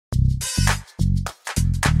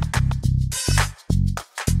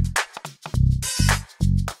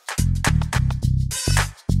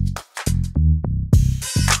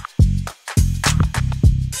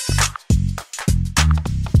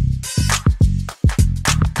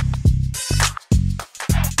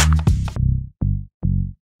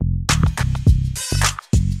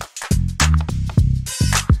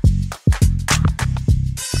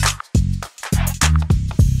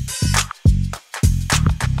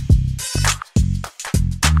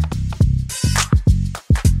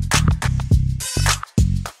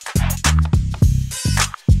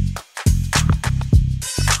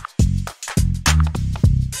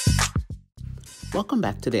Welcome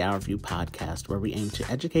back to the OurView Podcast, where we aim to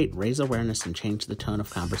educate, raise awareness, and change the tone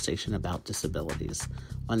of conversation about disabilities.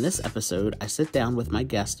 On this episode, I sit down with my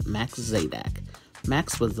guest, Max Szadek.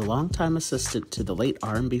 Max was the longtime assistant to the late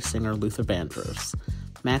R&B singer Luther Vandross.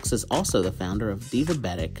 Max is also the founder of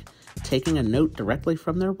DiVabetic. Taking a note directly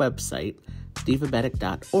from their website,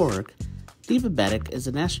 DiVabetic.org, DiVabetic is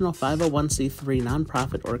a national 501c3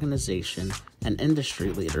 nonprofit organization and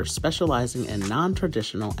industry leader specializing in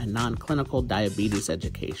non-traditional and non-clinical diabetes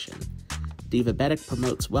education. DiVabetic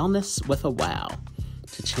promotes wellness with a wow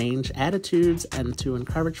to change attitudes and to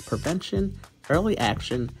encourage prevention, early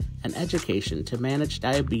action, and education to manage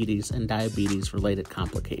diabetes and diabetes-related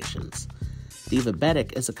complications.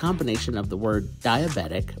 DiVabetic is a combination of the word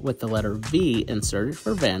diabetic with the letter V inserted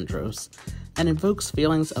for Vandross and invokes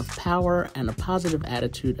feelings of power and a positive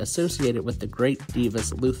attitude associated with the great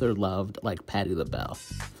divas Luther loved like Patti LaBelle.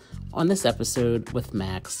 On this episode with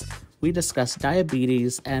Max, we discuss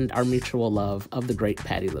diabetes and our mutual love of the great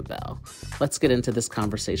Patti LaBelle. Let's get into this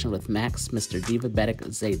conversation with Max, Mr. DiVabetic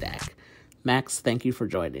Szadek. Max, thank you for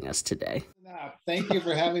joining us today. Thank you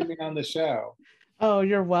for having me on the show. Oh,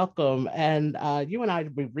 you're welcome. And you and I,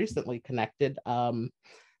 we recently connected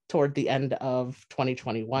toward the end of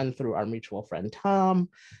 2021 through our mutual friend, Tom.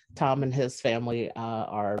 Tom and his family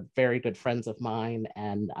are very good friends of mine.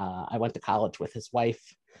 And I went to college with his wife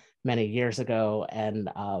many years ago.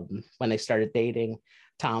 And when they started dating,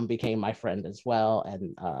 Tom became my friend as well.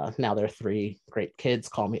 And now their three great kids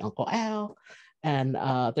call me Uncle Al. And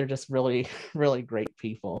they're just really, really great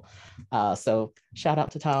people. So shout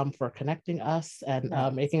out to Tom for connecting us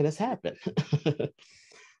and making this happen.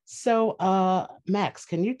 So Max,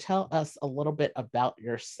 can you tell us a little bit about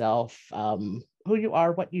yourself, who you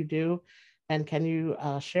are, what you do, and can you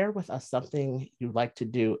share with us something you like to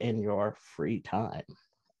do in your free time?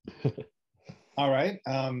 All right.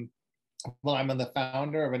 Well, I'm the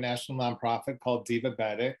founder of a national nonprofit called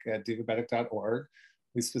DiVabetic at DiVabetic.org.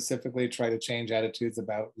 We specifically try to change attitudes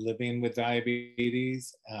about living with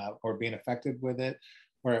diabetes or being affected with it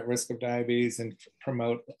or at risk of diabetes and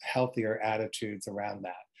promote healthier attitudes around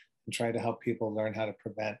that and try to help people learn how to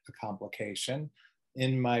prevent the complication.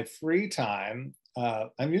 In my free time,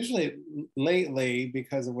 I'm usually lately,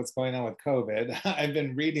 because of what's going on with COVID, I've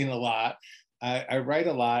been reading a lot. I write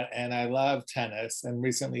a lot and I love tennis and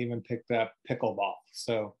recently even picked up pickleball.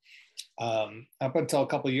 So up until a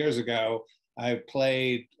couple of years ago, I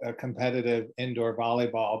played a competitive indoor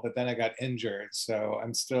volleyball, but then I got injured. So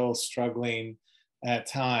I'm still struggling at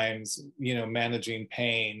times, managing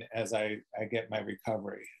pain as I get my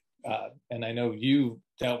recovery. And I know you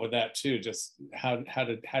dealt with that too. Just how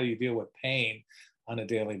do you deal with pain on a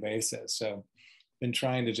daily basis? So been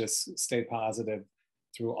trying to just stay positive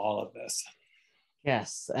through all of this.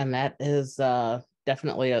 Yes, and that is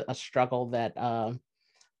definitely a struggle that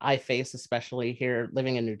I face, especially here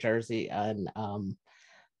living in New Jersey, and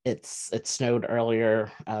it snowed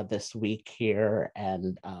earlier this week here,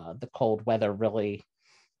 and the cold weather really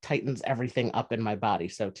tightens everything up in my body.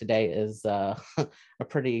 So today is a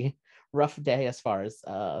pretty rough day as far as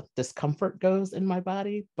discomfort goes in my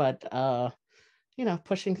body, but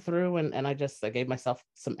pushing through, and I gave myself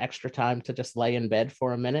some extra time to just lay in bed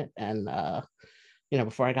for a minute, and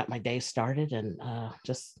before I got my day started, and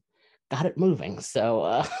just got it moving.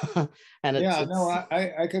 So, and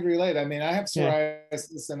I could relate. I mean, I have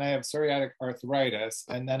psoriasis and I have psoriatic arthritis.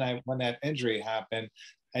 And then when that injury happened,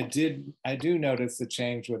 I do notice the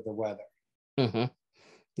change with the weather. Mm-hmm.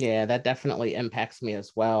 Yeah, that definitely impacts me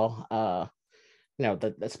as well.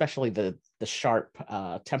 Especially the sharp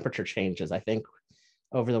temperature changes. I think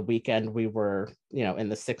over the weekend we were, in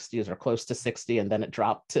the 60s or close to 60, and then it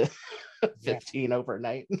dropped to 15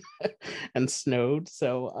 overnight and snowed.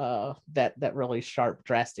 So that really sharp,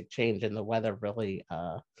 drastic change in the weather really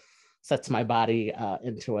sets my body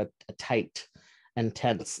into a tight and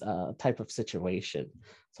tense type of situation.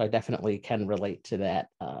 So I definitely can relate to that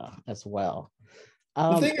as well.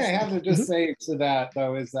 The thing I have to just say to that,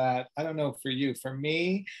 though, is that, I don't know for you, for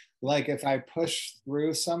me, like if I push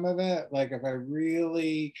through some of it, like if I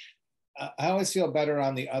really, I always feel better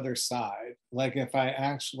on the other side. Like if I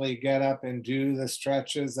actually get up and do the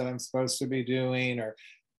stretches that I'm supposed to be doing, or,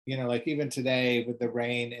 like even today with the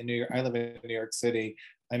rain in New York, I live in New York City,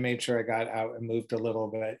 I made sure I got out and moved a little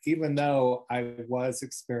bit, even though I was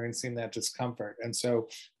experiencing that discomfort. And so,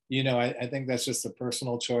 I think that's just a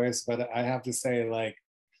personal choice, but I have to say, like,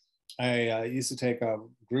 I used to take a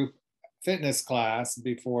group fitness class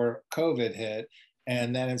before COVID hit,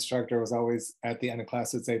 and that instructor was always at the end of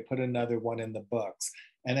class would say, put another one in the books.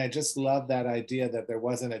 And I just love that idea that there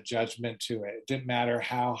wasn't a judgment to it. It didn't matter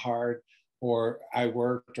how hard or I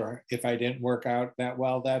worked, or if I didn't work out that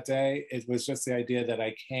well that day. It was just the idea that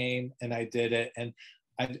I came and I did it. And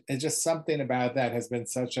it's just something about that has been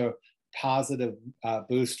such a positive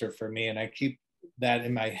booster for me. And I keep that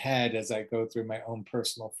in my head as I go through my own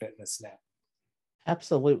personal fitness now.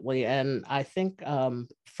 Absolutely. And I think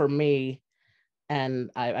for me,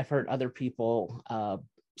 and I've heard other people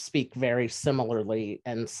speak very similarly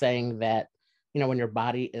and saying that, when your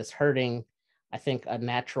body is hurting, I think a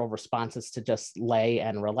natural response is to just lay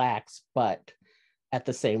and relax. But at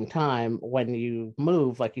the same time, when you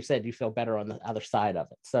move, like you said, you feel better on the other side of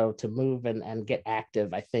it. So to move and get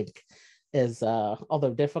active, I think is,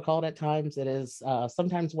 although difficult at times, it is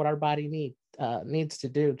sometimes what our body needs to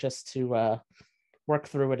do just to work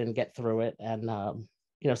through it and get through it. And,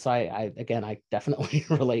 so I definitely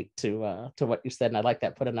relate to what you said. And I like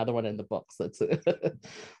that. Put another one in the books. It's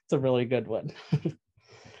it's a really good one.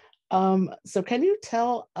 So can you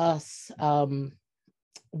tell us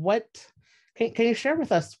what, can you share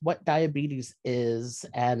with us what diabetes is,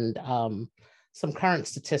 and some current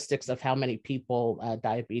statistics of how many people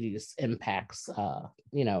diabetes impacts,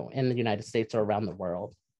 in the United States or around the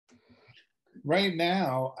world? Right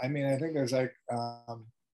now, I mean, I think there's like,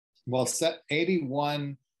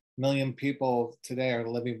 81 million people today are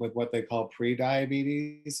living with what they call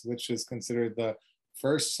pre-diabetes, which is considered the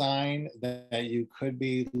first sign that you could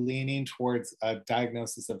be leaning towards a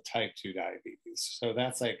diagnosis of type 2 diabetes. So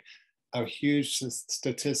that's like a huge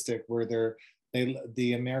statistic where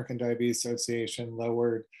the American Diabetes Association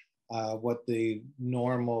lowered what the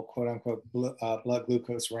normal quote unquote blood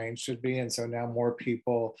glucose range should be. And so now more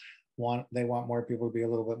people want more people to be a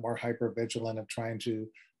little bit more hypervigilant of trying to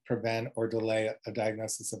prevent or delay a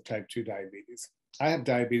diagnosis of type 2 diabetes. I have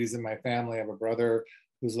diabetes in my family. I have a brother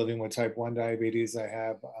who's living with type 1 diabetes. I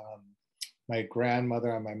have my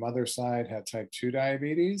grandmother on my mother's side had type 2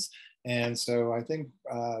 diabetes. And so I think,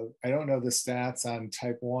 I don't know the stats on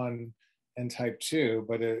type 1 and type 2,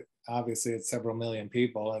 but obviously it's several million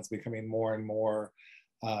people, and it's becoming more and more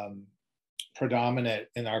predominant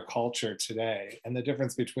in our culture today. And the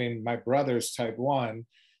difference between my brother's type 1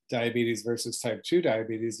 diabetes versus type 2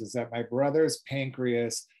 diabetes is that my brother's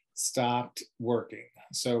pancreas stopped working.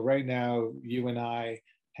 So right now, you and I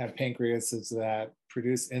have pancreases that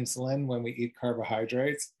produce insulin when we eat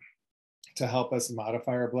carbohydrates to help us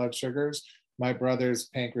modify our blood sugars. My brother's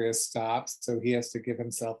pancreas stops, so he has to give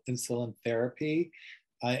himself insulin therapy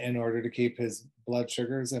in order to keep his blood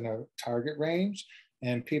sugars in a target range.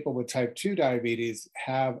 And people with type 2 diabetes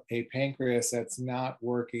have a pancreas that's not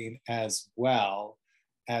working as well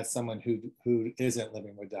as someone who isn't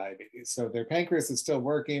living with diabetes. So their pancreas is still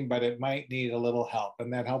working, but it might need a little help.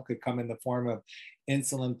 And that help could come in the form of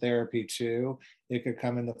insulin therapy too. It could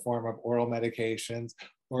come in the form of oral medications,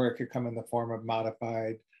 or it could come in the form of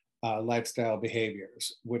modified lifestyle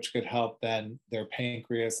behaviors, which could help then their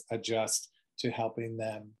pancreas adjust to helping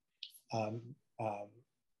them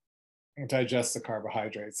digest the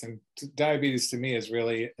carbohydrates. And diabetes to me is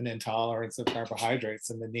really an intolerance of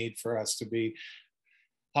carbohydrates and the need for us to be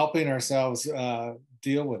helping ourselves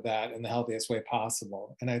deal with that in the healthiest way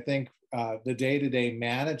possible. And I think the day-to-day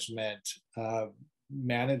management of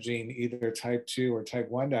managing either type 2 or type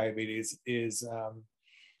 1 diabetes is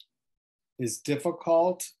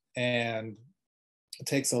difficult, and it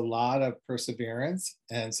takes a lot of perseverance.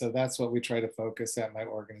 And so that's what we try to focus at my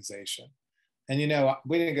organization. And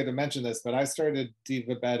we didn't get to mention this, but I started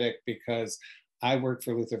DiVabetic because I worked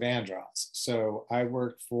for Luther Vandross. So I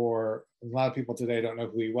worked for, a lot of people today don't know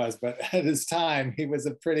who he was, but at his time, he was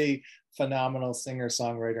a pretty phenomenal singer,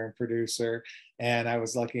 songwriter, and producer. And I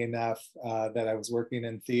was lucky enough that I was working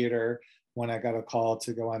in theater when I got a call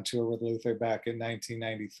to go on tour with Luther back in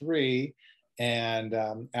 1993. And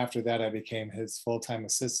after that, I became his full-time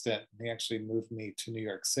assistant. He actually moved me to New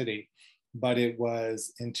York City. But it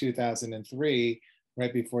was in 2003,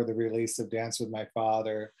 right before the release of Dance with My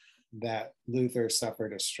Father, that Luther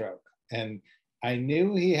suffered a stroke. And I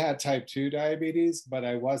knew he had type 2 diabetes, but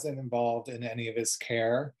I wasn't involved in any of his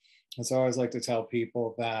care. And so I always like to tell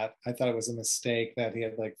people that I thought it was a mistake that he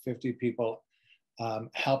had like 50 people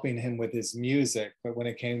helping him with his music. But when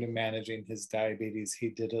it came to managing his diabetes, he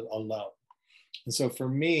did it alone. And so for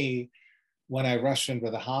me, when I rushed into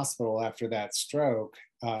the hospital after that stroke,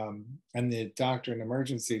 and the doctor in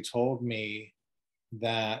emergency told me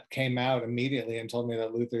that, came out immediately and told me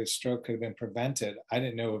that Luther's stroke could have been prevented, I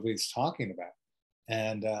didn't know what he was talking about.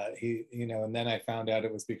 And and then I found out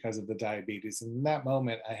it was because of the diabetes. And in that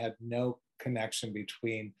moment, I had no connection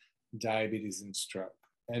between diabetes and stroke.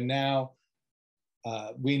 And now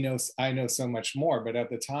I know so much more, but at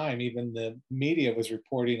the time, even the media was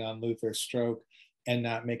reporting on Luther's stroke and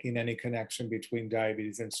not making any connection between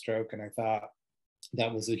diabetes and stroke. And I thought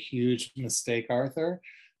that was a huge mistake, Arthur.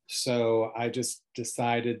 So I just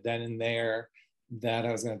decided then and there that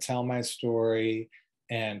I was going to tell my story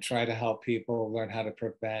and try to help people learn how to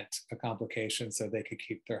prevent a complication so they could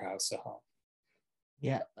keep their house a home.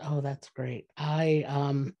 Yeah. Oh, that's great.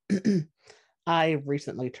 I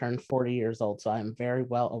recently turned 40 years old, so I'm very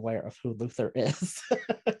well aware of who Luther is.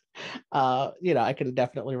 I can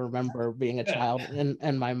definitely remember being a child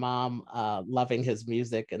and my mom loving his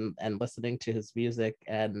music and listening to his music.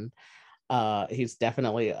 And he's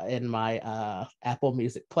definitely in my Apple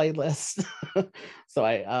Music playlist. So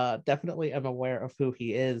I definitely am aware of who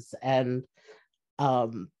he is. And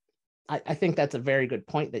I think that's a very good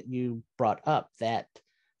point that you brought up, that,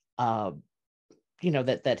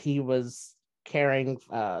 that he was caring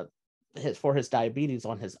for his diabetes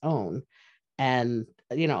on his own. And,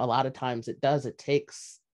 a lot of times it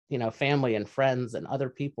takes, family and friends and other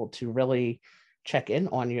people to really check in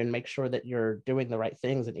on you and make sure that you're doing the right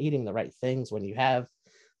things and eating the right things when you have,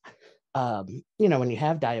 when you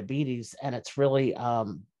have diabetes. And it's really,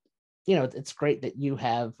 it's great that you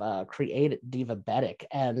have created DiVabetic.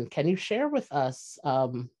 And can you share with us a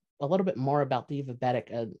little bit more about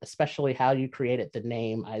DiVabetic, and especially how you created the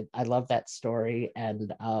name? I love that story.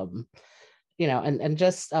 And, and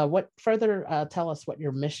just what further tell us what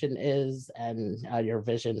your mission is and your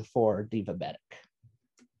vision for DiVabetic.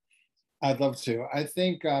 I'd love to. I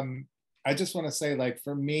think I just want to say, like,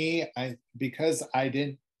 for me, because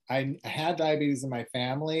I had diabetes in my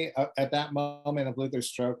family at that moment of Luther's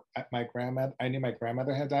stroke. I knew my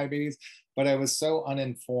grandmother had diabetes, but I was so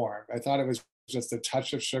uninformed. I thought it was just a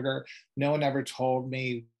touch of sugar. No one ever told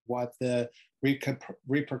me what the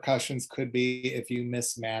repercussions could be if you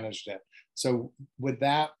mismanaged it. So with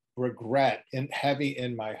that regret heavy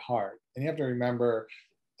in my heart, and you have to remember,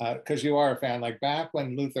 because you are a fan, like back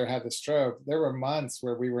when Luther had the stroke, there were months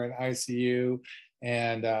where we were in ICU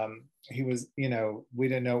and he was, we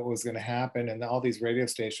didn't know what was going to happen. And all these radio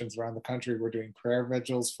stations around the country were doing prayer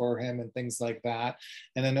vigils for him and things like that.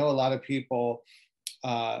 And I know a lot of people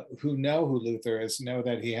who know who Luther is know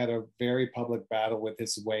that he had a very public battle with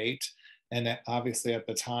his weight. And obviously at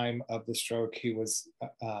the time of the stroke, he was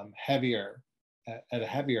heavier, at a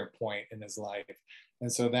heavier point in his life.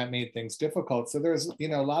 And so that made things difficult. So there's, a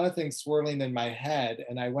lot of things swirling in my head.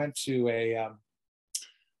 And I went to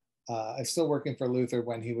I'm still working for Luther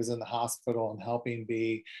when he was in the hospital and helping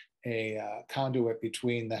be a conduit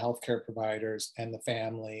between the healthcare providers and the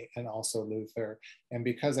family and also Luther. And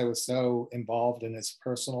because I was so involved in his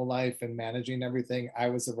personal life and managing everything, I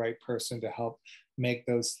was the right person to help make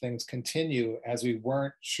those things continue, as we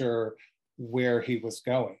weren't sure where he was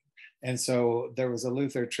going. And so there was a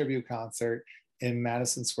Luther tribute concert in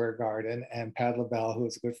Madison Square Garden, and Patti LaBelle, who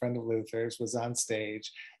was a good friend of Luther's, was on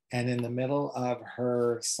stage. And in the middle of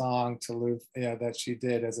her song to Luther, that she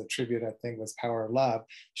did as a tribute, I think was Power of Love,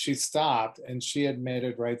 she stopped and she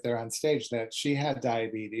admitted right there on stage that she had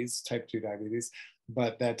diabetes, type 2 diabetes,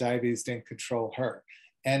 but that diabetes didn't control her.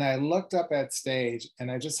 And I looked up at stage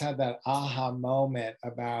and I just had that aha moment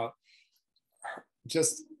about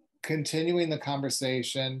just continuing the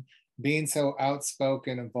conversation, being so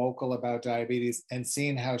outspoken and vocal about diabetes, and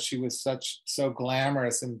seeing how she was so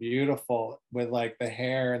glamorous and beautiful with like the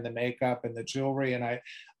hair and the makeup and the jewelry. And I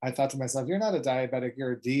thought to myself, you're not a diabetic,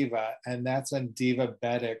 you're a diva. And that's when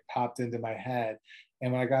DiVabetic popped into my head.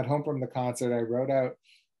 And when I got home from the concert, I wrote out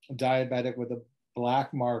diabetic with a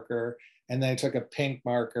black marker. And then I took a pink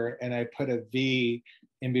marker and I put a V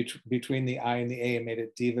in between the I and the A and made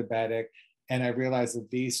it DiVabetic. And I realized the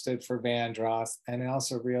V stood for Vandross. And I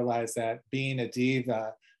also realized that being a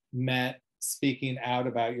diva meant speaking out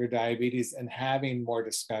about your diabetes and having more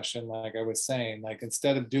discussion, like I was saying, like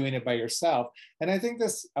instead of doing it by yourself. And I think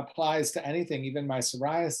this applies to anything, even my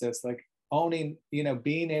psoriasis, like owning,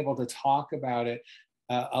 being able to talk about it,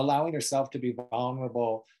 allowing yourself to be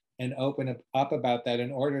vulnerable and open up about that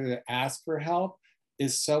in order to ask for help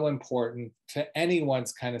is so important to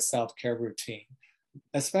anyone's kind of self-care routine.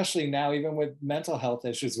 Especially now, even with mental health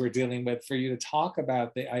issues we're dealing with, for you to talk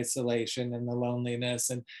about the isolation and the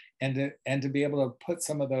loneliness and to be able to put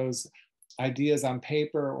some of those ideas on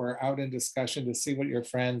paper or out in discussion to see what your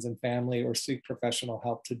friends and family or seek professional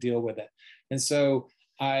help to deal with it. And so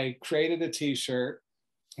I created a t-shirt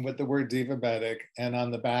with the word DiVabetic, and on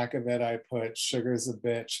the back of it, I put "Sugar's a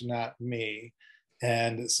bitch, not me."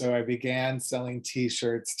 And so I began selling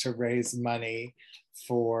t-shirts to raise money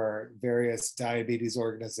for various diabetes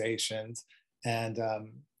organizations. And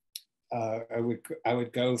I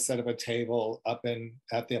would go set up a table up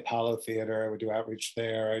at the Apollo Theater. I would do outreach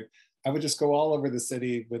there. I would just go all over the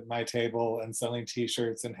city with my table and selling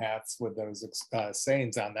t-shirts and hats with those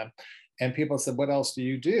sayings on them. And people said, what else do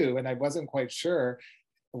you do? And I wasn't quite sure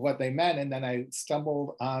what they meant. And then I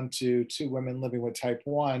stumbled onto two women living with type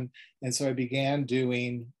 1. And so I began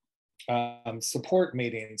doing support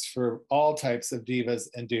meetings for all types of divas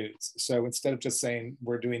and dudes. So instead of just saying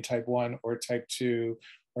we're doing type 1 or type 2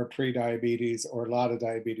 or pre-diabetes or a lot of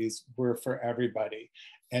diabetes, we're for everybody.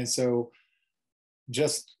 And so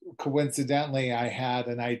just coincidentally, I had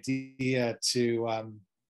an idea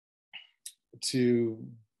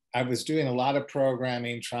I was doing a lot of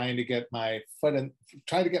programming, trying to get my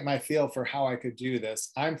feel for how I could do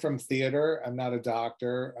this. I'm from theater. I'm not a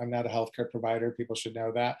doctor. I'm not a healthcare provider. People should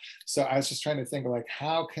know that. So I was just trying to think of like,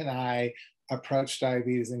 how can I approach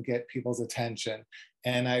diabetes and get people's attention?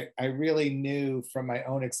 And I really knew from my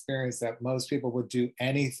own experience that most people would do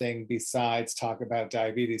anything besides talk about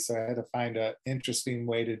diabetes. So I had to find an interesting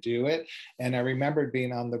way to do it. And I remembered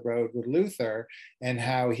being on the road with Luther and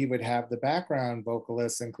how he would have the background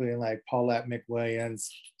vocalists, including like Paulette McWilliams,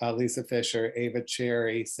 Lisa Fisher, Ava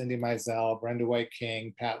Cherry, Cindy Mizell, Brenda White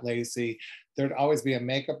King, Pat Lacey. There'd always be a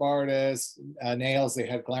makeup artist, nails, they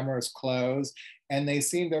had glamorous clothes. And they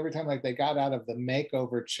seemed every time like they got out of the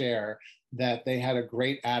makeover chair that they had a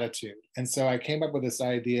great attitude. And so I came up with this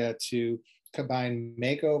idea to combine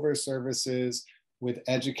makeover services with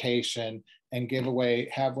education and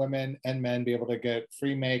have women and men be able to get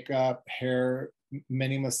free makeup, hair,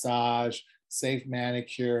 mini massage, safe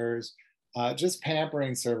manicures, just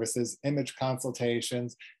pampering services, image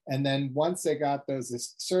consultations. And then once they got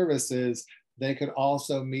those services, they could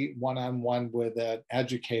also meet one-on-one with an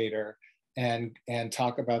educator and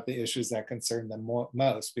talk about the issues that concern them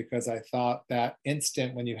most, because I thought that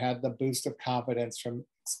instant when you had the boost of confidence from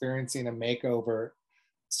experiencing a makeover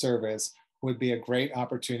service would be a great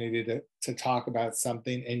opportunity to talk about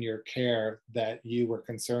something in your care that you were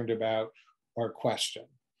concerned about or question.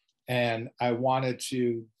 And I wanted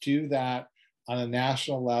to do that on a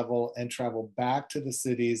national level and travel back to the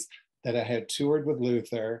cities that I had toured with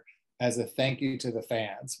Luther as a thank you to the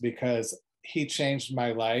fans, because he changed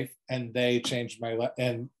my life and they changed my life.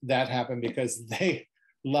 And that happened because they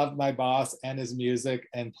loved my boss and his music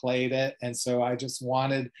and played it. And so I just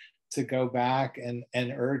wanted to go back and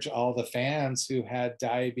urge all the fans who had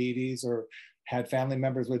diabetes or had family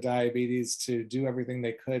members with diabetes to do everything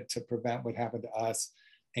they could to prevent what happened to us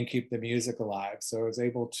and keep the music alive. So I was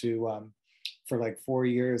able to, for like 4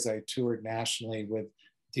 years, I toured nationally with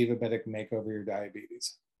DiVabetic Makeover Your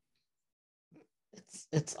Diabetes.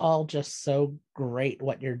 It's all just so great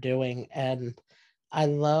what you're doing. And I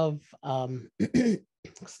love,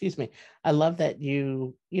 excuse me, I love that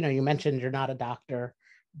you mentioned you're not a doctor,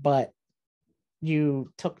 but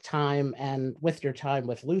you took time, and with your time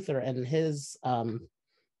with Luther and his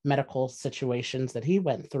medical situations that he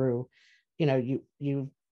went through,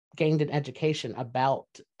 you gained an education about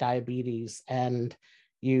diabetes, and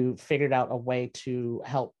you figured out a way to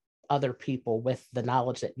help other people with the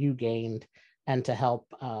knowledge that you gained, and to help,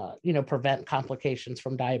 prevent complications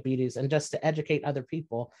from diabetes, and just to educate other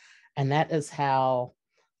people. And that is how,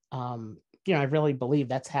 I really believe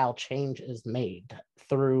that's how change is made,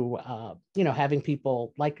 through, having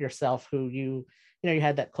people like yourself who you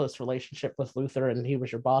had that close relationship with Luther, and he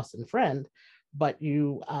was your boss and friend, but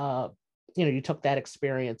you took that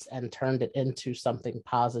experience and turned it into something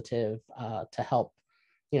positive, to help,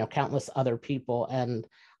 countless other people. And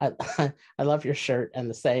I, I love your shirt and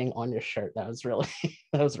the saying on your shirt. That was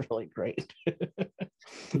really great.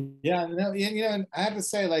 Yeah, no, and I have to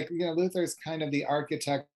say, Luther's kind of the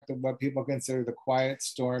architect of what people consider the Quiet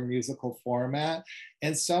Storm musical format.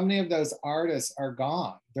 And so many of those artists are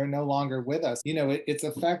gone. They're no longer with us. It's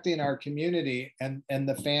affecting our community, and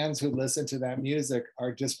the fans who listen to that music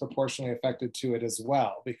are disproportionately affected to it as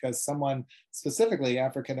well, because specifically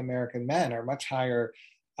African-American men, are much higher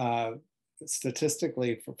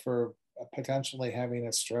statistically for potentially having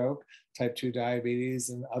a stroke, type 2 diabetes,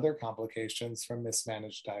 and other complications from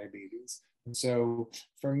mismanaged diabetes. And so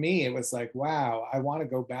for me, it was like, wow, I want to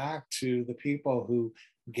go back to the people who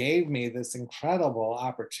gave me this incredible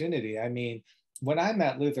opportunity. I mean, when I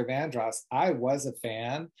met Luther Vandross, I was a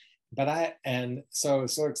fan, so I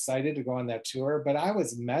was so excited to go on that tour, but I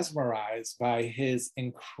was mesmerized by his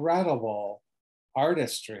incredible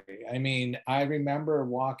artistry. I mean, I remember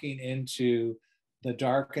walking into the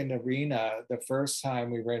darkened arena the first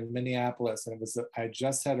time we were in Minneapolis, and I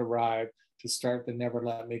just had arrived to start the Never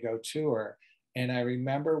Let Me Go tour. And I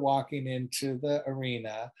remember walking into the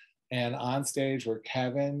arena, and on stage were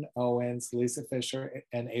Kevin Owens, Lisa Fisher,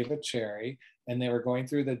 and Ava Cherry, and they were going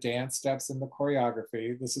through the dance steps and the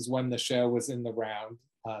choreography. This is when the show was in the round,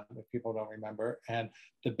 if people don't remember. And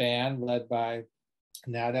the band led by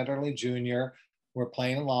Nat Adderley Jr. were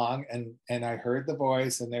playing along, and I heard the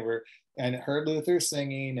voice, and heard Luther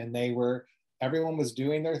singing, and everyone was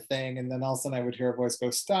doing their thing. And then all of a sudden I would hear a voice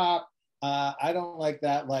go, "Stop. I don't like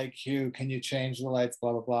that light cue. Can you change the lights,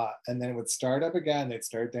 blah, blah, blah." And then it would start up again. They'd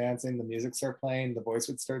start dancing. The music start playing. The voice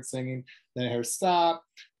would start singing. Then I heard, "Stop.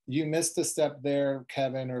 You missed a step there,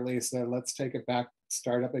 Kevin or Lisa. Let's take it back.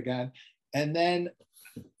 Start up again." And then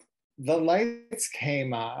the lights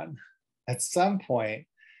came on at some point,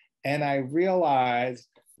 and I realized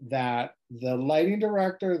that the lighting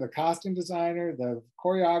director, the costume designer, the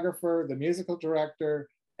choreographer, the musical director,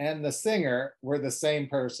 and the singer were the same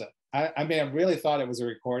person. I mean, I really thought it was a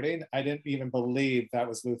recording. I didn't even believe that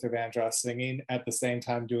was Luther Vandross singing at the same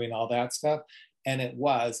time doing all that stuff. And it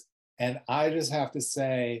was. And I just have to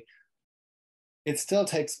say, it still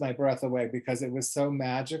takes my breath away, because it was so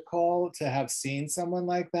magical to have seen someone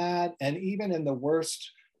like that. And even in the worst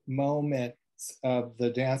moments of the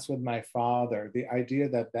Dance with My Father, the idea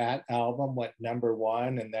that that album went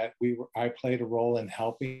 #1 and that I played a role in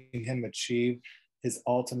helping him achieve his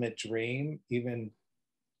ultimate dream, even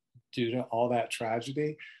due to all that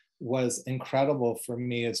tragedy, was incredible for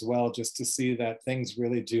me as well, just to see that things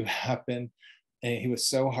really do happen. And he was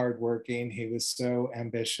so hardworking, he was so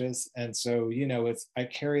ambitious. And so, I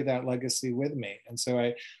carry that legacy with me. And so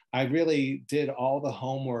I really did all the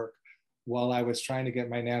homework while I was trying to get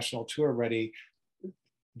my national tour ready,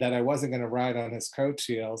 that I wasn't going to ride on his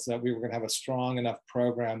coattails, that we were going to have a strong enough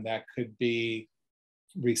program that could be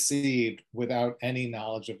received without any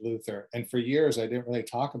knowledge of Luther. And for years, I didn't really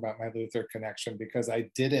talk about my Luther connection, because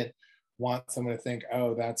I didn't want someone to think,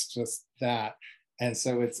 "Oh, that's just that." And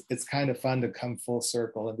so it's kind of fun to come full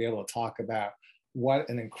circle and be able to talk about what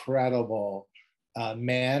an incredible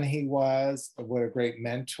man he was, what a great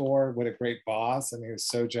mentor, what a great boss. And he was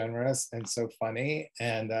so generous and so funny,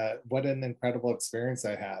 and what an incredible experience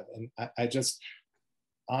I had. And I just,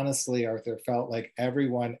 honestly, Arthur, felt like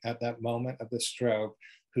everyone at that moment of the stroke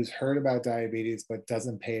who's heard about diabetes but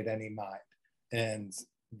doesn't pay it any mind. And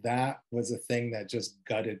that was a thing that just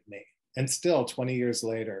gutted me. And still, 20 years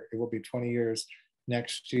later, it will be 20 years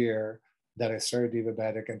next year that I started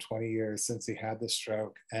DiVabetic, and 20 years since he had the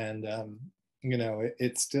stroke. And,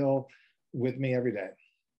 it's still with me every day.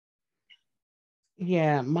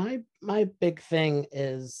 Yeah, my big thing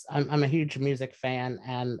is I'm a huge music fan,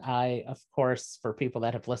 and I, of course, for people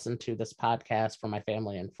that have listened to this podcast, for my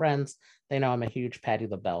family and friends, they know I'm a huge Patti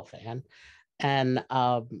LaBelle fan. And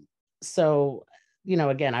so,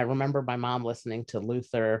 again, I remember my mom listening to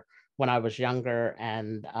Luther when I was younger,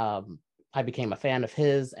 and I became a fan of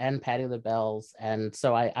his and Patti LaBelle's. And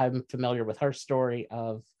so I'm familiar with her story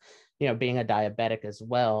of, being a diabetic as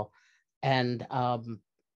well. And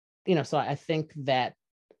so I think that,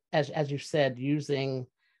 as you said, using,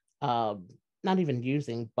 not even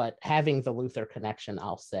using, but having the Luther connection,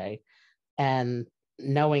 I'll say, and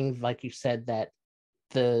knowing, like you said, that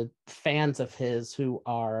the fans of his who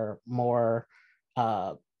are more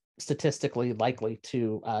statistically likely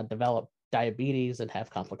to develop diabetes and have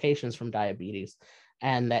complications from diabetes,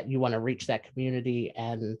 and that you want to reach that community.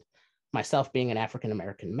 And myself being an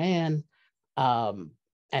African-American man, and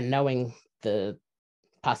knowing the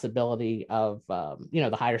possibility of,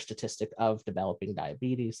 the higher statistic of developing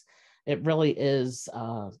diabetes, it really is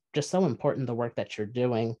just so important, the work that you're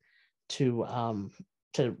doing to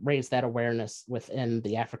raise that awareness within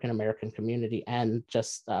the African-American community and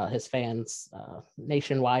just his fans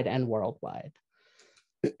nationwide and worldwide.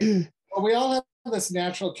 Well, we all have this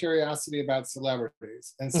natural curiosity about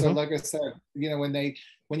celebrities. And so, like I said,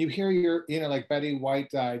 when you hear like Betty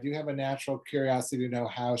White died, you have a natural curiosity to know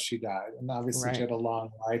how she died. And obviously she had a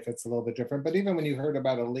long life. It's a little bit different. But even when you heard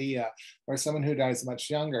about Aaliyah or someone who dies much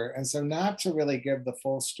younger, and so not to really give the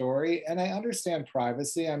full story. And I understand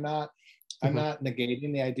privacy. I'm not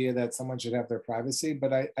negating the idea that someone should have their privacy,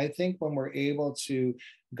 but I think when we're able to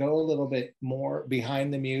go a little bit more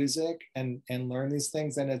behind the music and learn these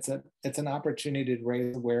things, then it's an opportunity to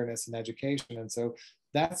raise awareness and education. And so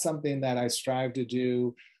that's something that I strive to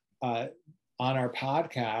do on our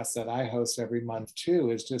podcast that I host every month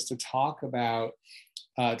too, is just to talk about,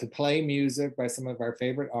 to play music by some of our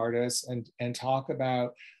favorite artists and talk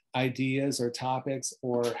about ideas or topics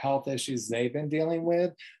or health issues they've been dealing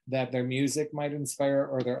with that their music might inspire,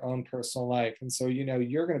 or their own personal life. And so,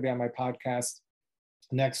 you're going to be on my podcast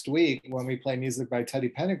next week when we play music by Teddy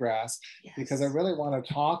Pendergrass, because I really want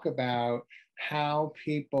to talk about how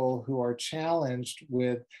people who are challenged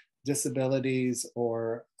with disabilities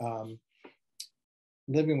or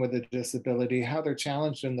living with a disability, how they're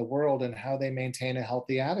challenged in the world and how they maintain a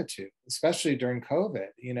healthy attitude, especially during COVID.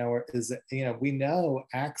 We know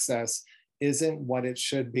access isn't what it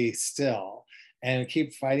should be still, and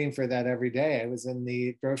keep fighting for that every day. I was in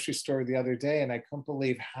the grocery store the other day and I couldn't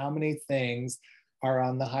believe how many things are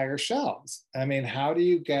on the higher shelves. I mean, how do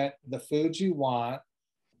you get the foods you want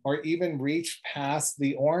or even reach past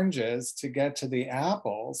the oranges to get to the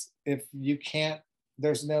apples if you can't?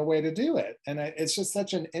 There's no way to do it. And it's just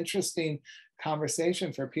such an interesting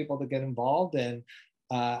conversation for people to get involved in,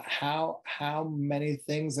 how many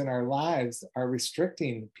things in our lives are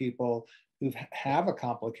restricting people who have a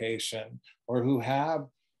complication or who have,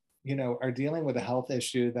 are dealing with a health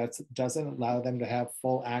issue that doesn't allow them to have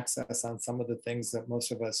full access on some of the things that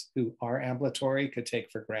most of us who are ambulatory could take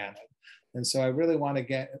for granted. And so I really want to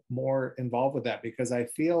get more involved with that, because I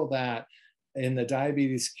feel that in the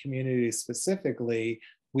diabetes community specifically,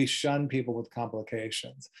 we shun people with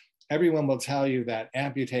complications. Everyone will tell you that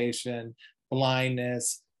amputation,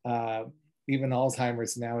 blindness, even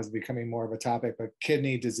Alzheimer's now is becoming more of a topic, but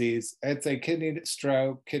kidney disease, it's a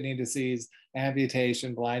stroke, kidney disease,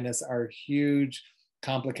 amputation, blindness are huge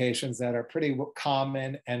complications that are pretty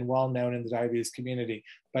common and well known in the diabetes community.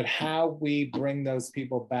 But how we bring those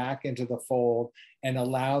people back into the fold and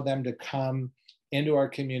allow them to come into our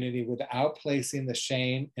community without placing the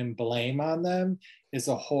shame and blame on them is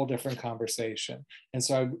a whole different conversation. And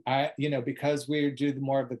so I because we do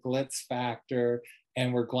more of the glitz factor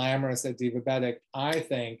and we're glamorous at DiVabetic, I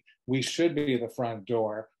think we should be the front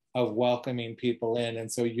door of welcoming people in.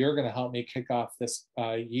 And so you're going to help me kick off this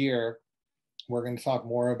year. We're going to talk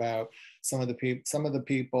more about some of the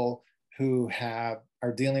people who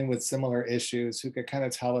are dealing with similar issues, who could kind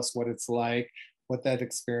of tell us what it's like, what that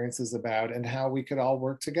experience is about, and how we could all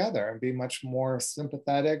work together and be much more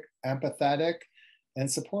sympathetic, empathetic, and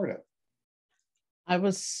supportive. I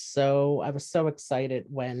was so excited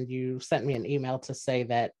when you sent me an email to say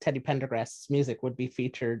that Teddy Pendergrass's music would be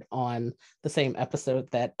featured on the same episode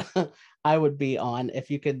that I would be on.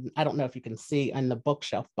 I don't know if you can see on the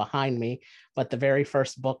bookshelf behind me, but the very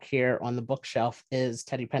first book here on the bookshelf is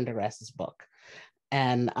Teddy Pendergrass's book.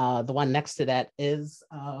 And the one next to that is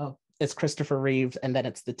Christopher Reeves, and then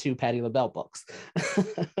it's the two Patti LaBelle books.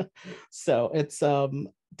 So it's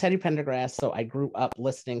Teddy Pendergrass. So I grew up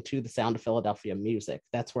listening to the Sound of Philadelphia music.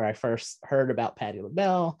 That's where I first heard about Patti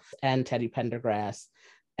LaBelle and Teddy Pendergrass.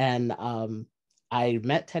 And I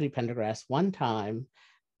met Teddy Pendergrass one time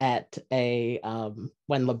at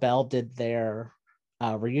when LaBelle did their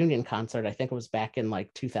reunion concert. I think it was back in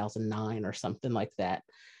like 2009 or something like that.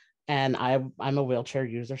 And I'm a wheelchair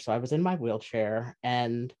user, so I was in my wheelchair,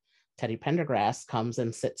 and Teddy Pendergrass comes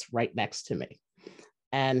and sits right next to me.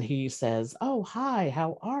 And he says, "Oh, hi,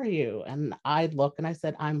 how are you?" And I look and I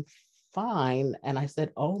said, "I'm fine." And I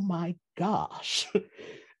said, "Oh my gosh."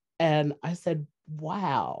 And I said,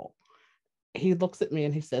 "Wow." He looks at me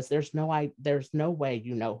and he says, there's no way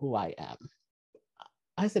you know who I am."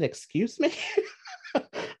 I said, "Excuse me?"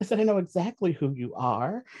 I said, "I know exactly who you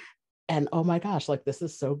are. And oh my gosh, like, this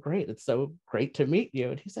is so great. It's so great to meet you."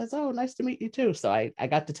 And he says, "Oh, nice to meet you too." So I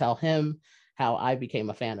got to tell him how I became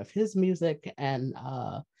a fan of his music. And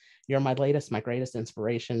You're My Greatest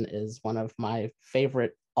Inspiration is one of my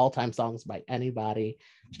favorite all-time songs by anybody.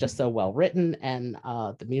 It's just so well written. And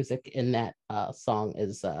the music in that song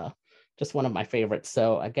is just one of my favorites.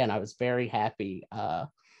 So again, I was very happy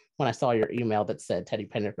when I saw your email that said Teddy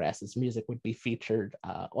Pendergrass's music would be featured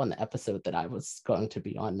on the episode that I was going to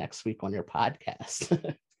be on next week on your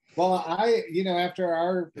podcast. Well, after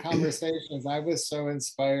our conversations, I was so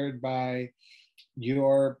inspired by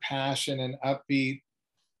your passion and upbeat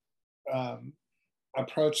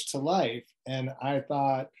approach to life. And I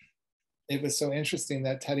thought it was so interesting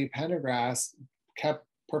that Teddy Pendergrass kept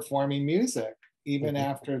performing music even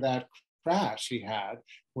after that crash he had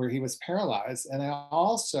where he was paralyzed. And I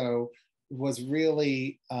also was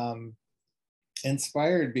really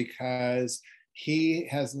inspired because he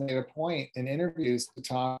has made a point in interviews to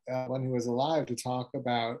talk when he was alive, to talk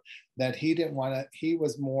about that he wanted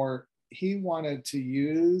to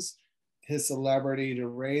use his celebrity to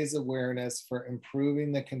raise awareness for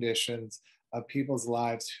improving the conditions of people's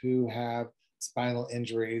lives who have spinal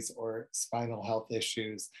injuries or spinal health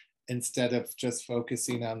issues, instead of just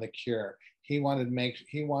focusing on the cure. He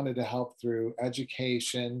wanted to help through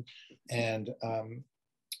education and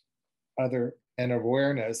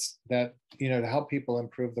awareness that, to help people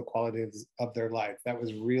improve the quality of their life. That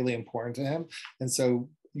was really important to him. And so,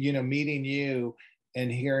 meeting you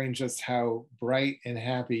and hearing just how bright and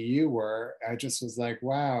happy you were, I just was like,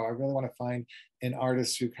 wow, I really want to find an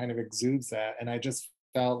artist who kind of exudes that. And I just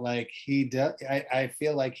felt like he does. I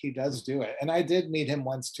feel like he does do it. And I did meet him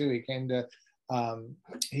once too. He came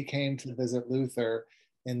to visit Luther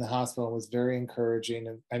in the hospital. It was very encouraging.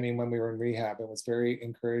 And I mean, when we were in rehab, it was very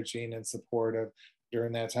encouraging and supportive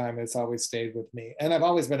during that time. It's always stayed with me. And I've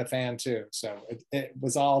always been a fan too. So it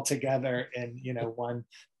was all together in, one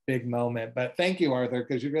big moment. But thank you, Arthur,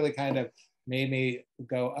 because you really kind of made me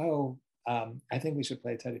go, I think we should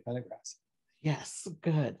play Teddy Pendergrass. Yes,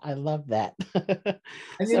 good. I love that.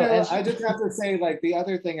 And I just have to say, like, the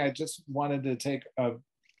other thing I just wanted to take a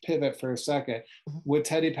pivot for a second with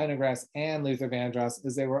Teddy Pendergrass and Luther Vandross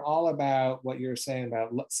is they were all about what you're saying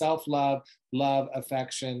about self-love, love,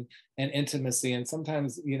 affection, and intimacy. And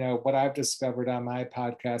sometimes, what I've discovered on my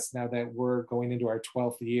podcast now that we're going into our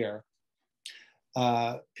 12th year,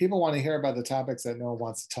 people want to hear about the topics that no one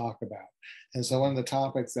wants to talk about. And so one of the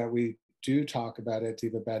topics that we do talk about at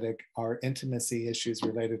DiVabetic are intimacy issues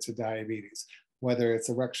related to diabetes, whether it's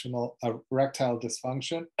erectile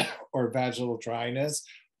dysfunction or vaginal dryness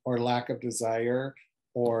or lack of desire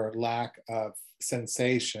or lack of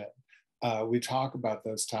sensation. We talk about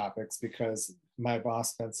those topics because my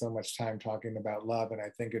boss spent so much time talking about love, and I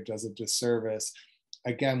think it does a disservice,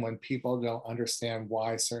 again, when people don't understand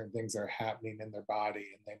why certain things are happening in their body,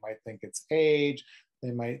 and they might think it's age, they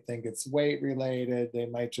might think it's weight related, they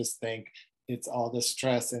might just think it's all the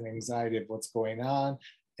stress and anxiety of what's going on.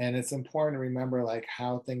 And it's important to remember like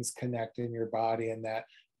how things connect in your body, and that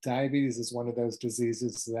diabetes is one of those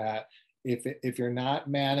diseases that if you're not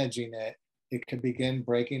managing it, it can begin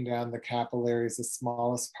breaking down the capillaries, the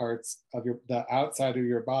smallest parts of the outside of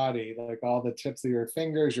your body, like all the tips of your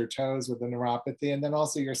fingers, your toes with the neuropathy, and then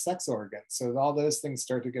also your sex organs. So all those things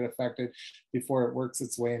start to get affected before it works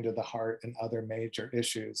its way into the heart and other major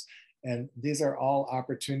issues. And these are all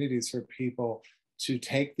opportunities for people to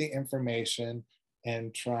take the information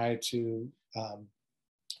and try to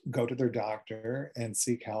go to their doctor and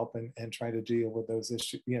seek help and try to deal with those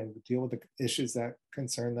issues, deal with the issues that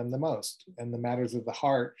concern them the most. And the matters of the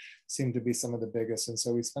heart seem to be some of the biggest. And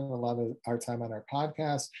so we spend a lot of our time on our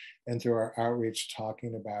podcast and through our outreach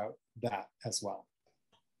talking about that as well.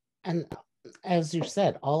 And as you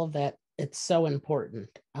said, all of that, it's so important.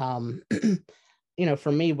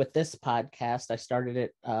 For me with this podcast, I started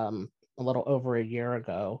it a little over a year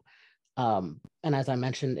ago. And as I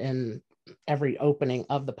mentioned in every opening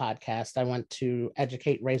of the podcast, I want to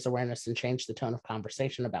educate, raise awareness, and change the tone of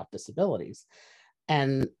conversation about disabilities.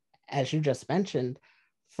 And as you just mentioned,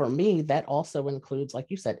 for me, that also includes, like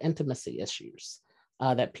you said, intimacy issues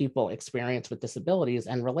that people experience with disabilities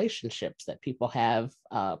and relationships that people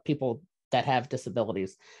that have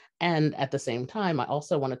disabilities. And at the same time, I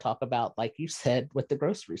also want to talk about, like you said, with the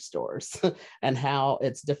grocery stores and how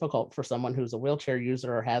it's difficult for someone who's a wheelchair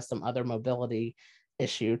user or has some other mobility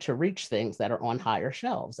issue to reach things that are on higher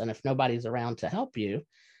shelves. And if nobody's around to help you,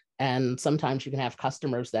 and sometimes you can have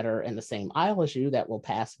customers that are in the same aisle as you that will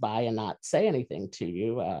pass by and not say anything to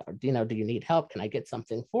you. Do you need help? Can I get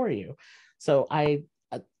something for you? So I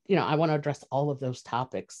want to address all of those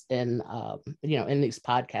topics in these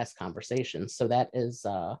podcast conversations. So that is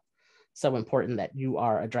so important that you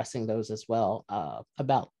are addressing those as well,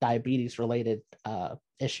 about diabetes related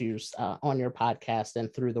issues on your podcast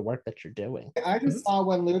and through the work that you're doing. I just saw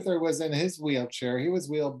when Luther was in his wheelchair, he was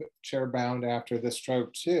wheelchair bound after the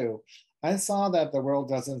stroke too. I saw that the world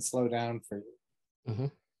doesn't slow down for you. Mm-hmm.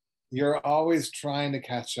 You're always trying to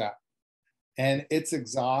catch up, and it's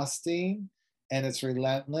exhausting and it's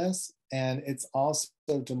relentless and it's also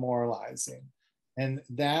demoralizing. And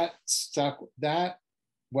that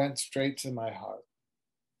went straight to my heart.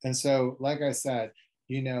 And so, like I said,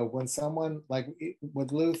 when someone, like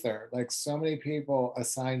with Luther, like so many people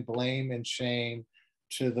assign blame and shame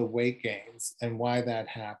to the weight gains and why that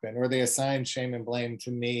happened, or they assign shame and blame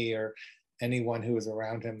to me or anyone who was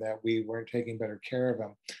around him that we weren't taking better care of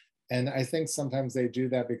him. And I think sometimes they do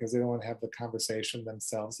that because they don't want to have the conversation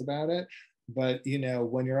themselves about it. But,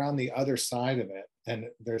 when you're on the other side of it and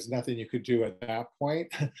there's nothing you could do at that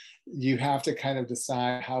point, you have to kind of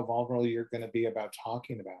decide how vulnerable you're going to be about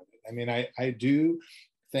talking about it. I mean, I do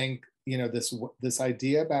think, this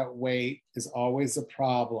idea about weight is always a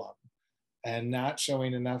problem, and not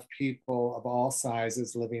showing enough people of all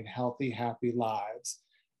sizes living healthy, happy lives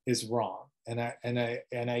is wrong. And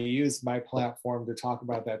I use my platform to talk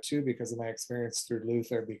about that too, because of my experience through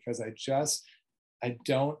Luther, because I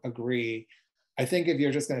don't agree. I think if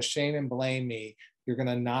you're just going to shame and blame me you're going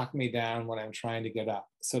to knock me down when I'm trying to get up.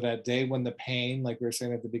 So that day when the pain, like we were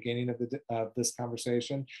saying at the beginning of this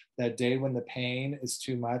conversation, that day when the pain is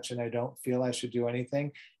too much and I don't feel I should do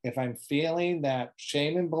anything, if I'm feeling that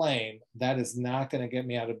shame and blame, that is not going to get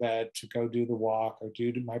me out of bed to go do the walk or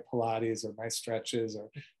do my Pilates or my stretches or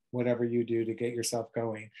whatever you do to get yourself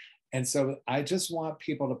going. And so I just want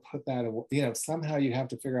people to put that, somehow you have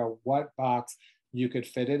to figure out what box you could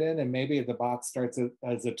fit it in. And maybe the box starts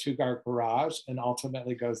as a 2-car garage and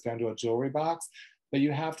ultimately goes down to a jewelry box, but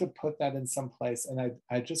you have to put that in some place. And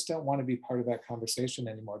I just don't want to be part of that conversation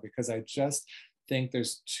anymore, because I just think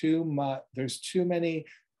there's too many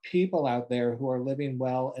people out there who are living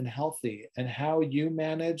well and healthy, and how you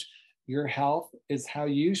manage your health is how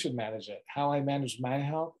you should manage it. How I manage my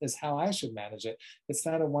health is how I should manage it. It's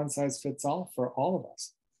not a one size fits all for all of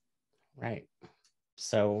us. Right.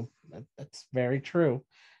 So that's very true.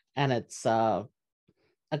 And it's,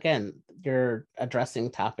 again, you're addressing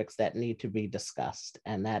topics that need to be discussed.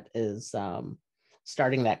 And that is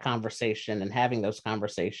starting that conversation and having those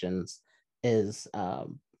conversations is,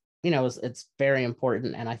 it's very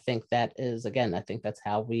important. And I think that is, again, I think that's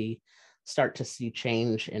how we start to see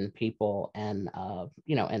change in people and,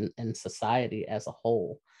 in society as a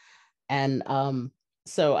whole. And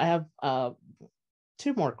so I have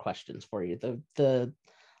 2 more questions for you. The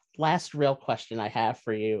last real question I have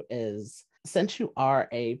for you is, since you are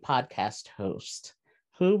a podcast host,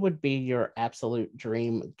 who would be your absolute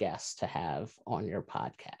dream guest to have on your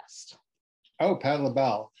podcast? Oh, Patti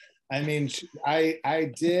LaBelle. I mean,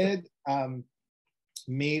 I did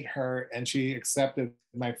meet her, and she accepted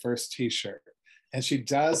my first t-shirt. And she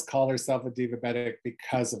does call herself a DiVabetic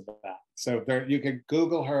because of that. So you can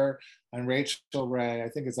Google her on Rachel Ray. I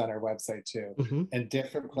think it's on her website too, and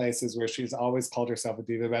different places where she's always called herself a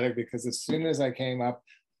DiVabetic, because as soon as I came up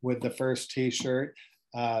with the first t-shirt,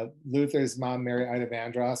 Luther's mom, Mary Ida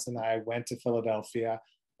Vandross, and I went to Philadelphia.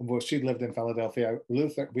 Well, she lived in Philadelphia.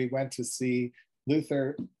 We went to see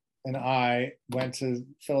Luther, and I went to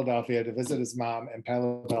Philadelphia to visit his mom, and Patti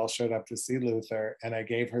LaBelle showed up to see Luther, and I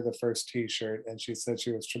gave her the first t-shirt, and she said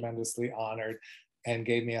she was tremendously honored and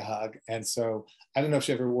gave me a hug. And so I don't know if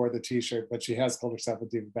she ever wore the t-shirt, but she has called herself a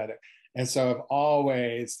DiVabetic. And so I've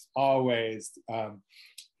always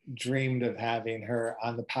dreamed of having her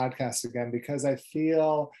on the podcast again, because I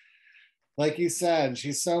feel, like you said,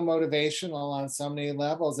 she's so motivational on so many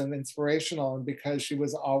levels and inspirational, and because she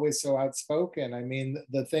was always so outspoken. I mean,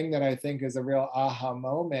 the thing that I think is a real aha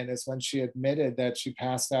moment is when she admitted that she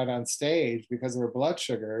passed out on stage because of her blood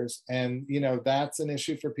sugars. And, that's an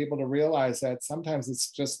issue for people to realize, that sometimes it's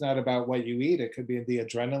just not about what you eat. It could be the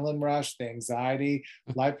adrenaline rush, the anxiety.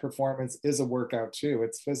 Live performance is a workout too.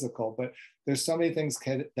 It's physical, but there's so many things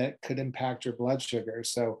that could impact your blood sugar.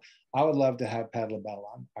 So I would love to have Patti LaBelle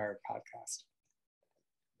on our podcast.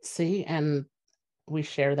 See, and we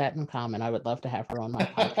share that in common. I would love to have her on my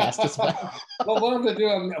podcast as well. Well, we'll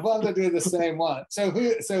have to do the same one. So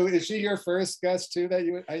is she your first guest too? That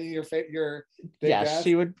your big guest?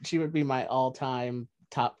 she would be my all-time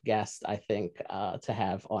top guest, I think, to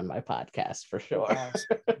have on my podcast for sure. Gosh,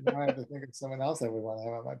 I have to think of someone else that we want to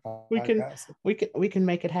have on my podcast. We can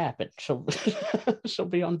make it happen. She'll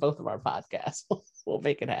be on both of our podcasts. We'll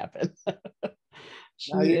make it happen.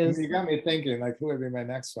 You got me thinking, like, who would be my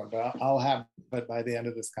next one? But I'll have it by the end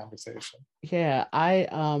of this conversation. Yeah, I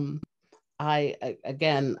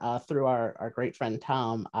again, through our great friend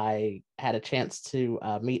Tom, I had a chance to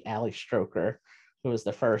meet Ali Stroker, who was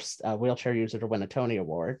the first wheelchair user to win a Tony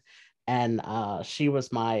Award. And she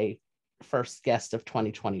was my first guest of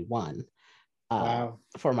 2021 wow.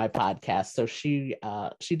 for my podcast. So she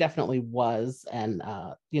definitely was, and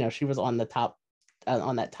she was on the top,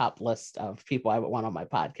 on that top list of people I would want on my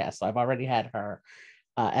podcast. So I've already had her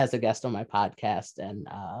as a guest on my podcast. And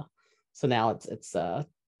so now it's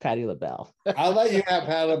Patti LaBelle. I'll let you have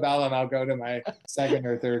Patti LaBelle, and I'll go to my second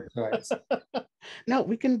or third choice. No,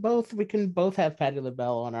 we can both have Patti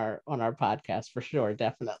LaBelle on our podcast for sure,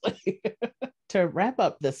 definitely. To wrap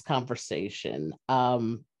up this conversation,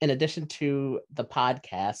 in addition to the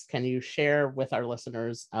podcast, can you share with our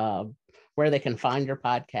listeners where they can find your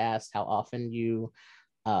podcast, how often you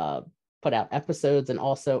put out episodes, and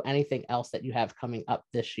also anything else that you have coming up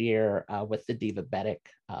this year with the DiVabetic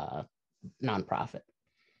nonprofit?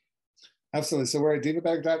 Absolutely. So we're at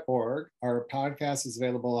DiVabetic.org. Our podcast is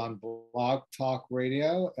available on Blog Talk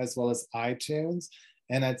Radio as well as iTunes.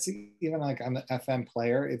 And it's even like on the FM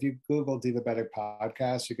player. If you Google DiVabetic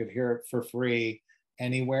Podcast, you could hear it for free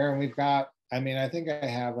anywhere. And we've got, I think I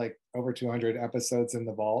have like over 200 episodes in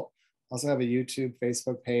the vault. Also have a YouTube,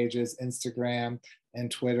 Facebook pages, Instagram, and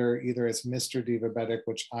Twitter, either as Mr. DiVabetic,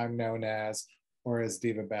 which I'm known as, or as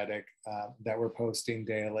DiVabetic that we're posting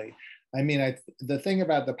daily. I mean, the thing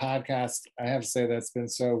about the podcast, I have to say that's been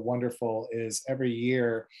so wonderful is every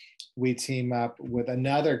year we team up with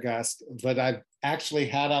another guest that I've actually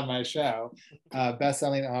had on my show.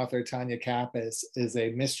 Best-selling author Tanya Kappas is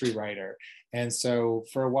a mystery writer. And so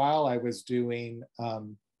for a while I was doing a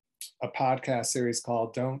podcast series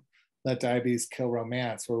called Don't Let Diabetes Kill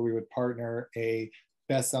Romance, where we would partner a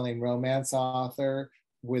best-selling romance author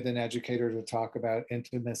with an educator to talk about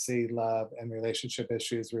intimacy, love, and relationship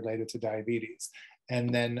issues related to diabetes.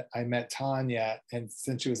 And then I met Tanya, and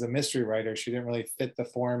since she was a mystery writer, she didn't really fit the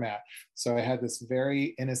format. So I had this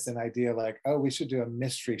very innocent idea like, oh, we should do a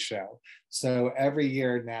mystery show. So every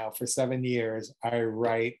year now, for 7 years, I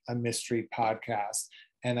write a mystery podcast.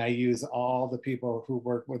 And I use all the people who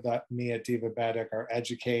work with me at DiVabetic, our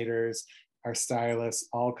educators, our stylists,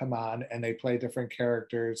 all come on and they play different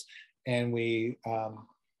characters. And we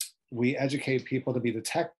educate people to be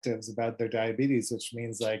detectives about their diabetes, which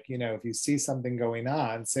means like, you know, if you see something going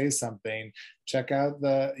on, say something, check out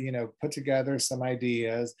put together some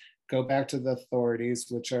ideas, go back to the authorities,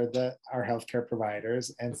 which are our healthcare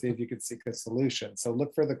providers, and see if you could seek a solution. So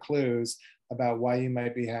look for the clues about why you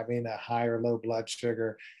might be having a high or low blood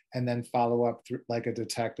sugar, and then follow up through, like a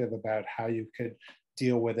detective, about how you could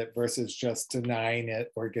deal with it versus just denying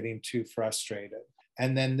it or getting too frustrated.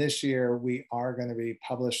 And then this year, we are going to be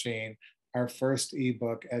publishing our first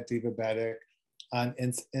ebook at DiVabetic on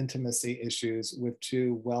intimacy issues with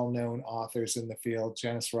two well-known authors in the field,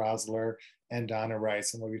 Janice Rosler and Donna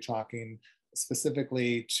Rice. And we'll be talking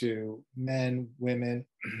specifically to men, women,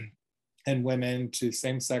 and women, to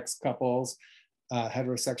same-sex couples,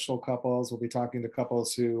 heterosexual couples. We'll be talking to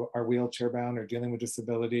couples who are wheelchair-bound or dealing with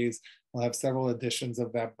disabilities. We'll have several editions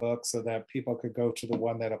of that book so that people could go to the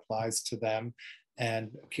one that applies to them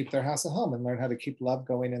and keep their house at home and learn how to keep love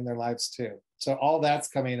going in their lives too. So all that's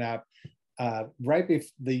coming up the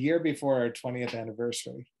year before our 20th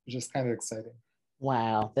anniversary, which is kind of exciting.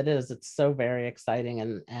 Wow, that is. It's so very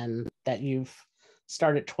exciting. And that you've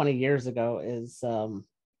started 20 years ago is,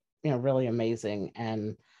 really amazing.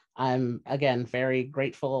 And I'm, again, very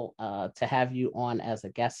grateful to have you on as a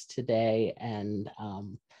guest today, and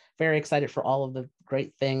very excited for all of the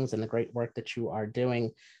great things and the great work that you are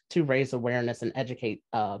doing to raise awareness and educate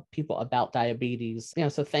people about diabetes.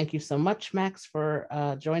 So thank you so much, Max, for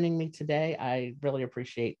joining me today. I really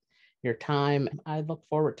appreciate your time. I look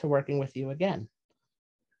forward to working with you again.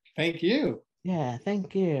 Thank you. Yeah,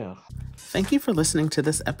 thank you. Thank you for listening to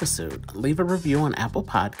this episode. Leave a review on Apple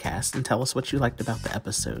Podcasts and tell us what you liked about the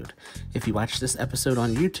episode. If you watched this episode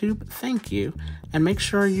on YouTube, thank you. And make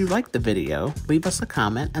sure you like the video, leave us a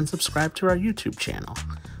comment, and subscribe to our YouTube channel.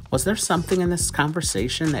 Was there something in this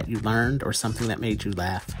conversation that you learned or something that made you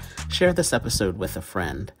laugh? Share this episode with a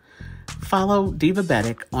friend. Follow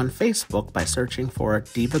DiVabetic on Facebook by searching for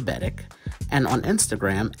DiVabetic, and on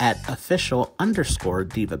Instagram at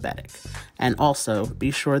official_DiVabetic. And also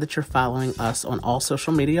be sure that you're following us on all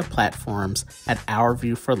social media platforms at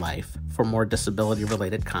OurView for Life for more disability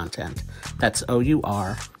related content. That's OurView,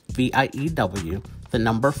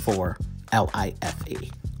 4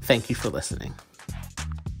 LIFE. Thank you for listening.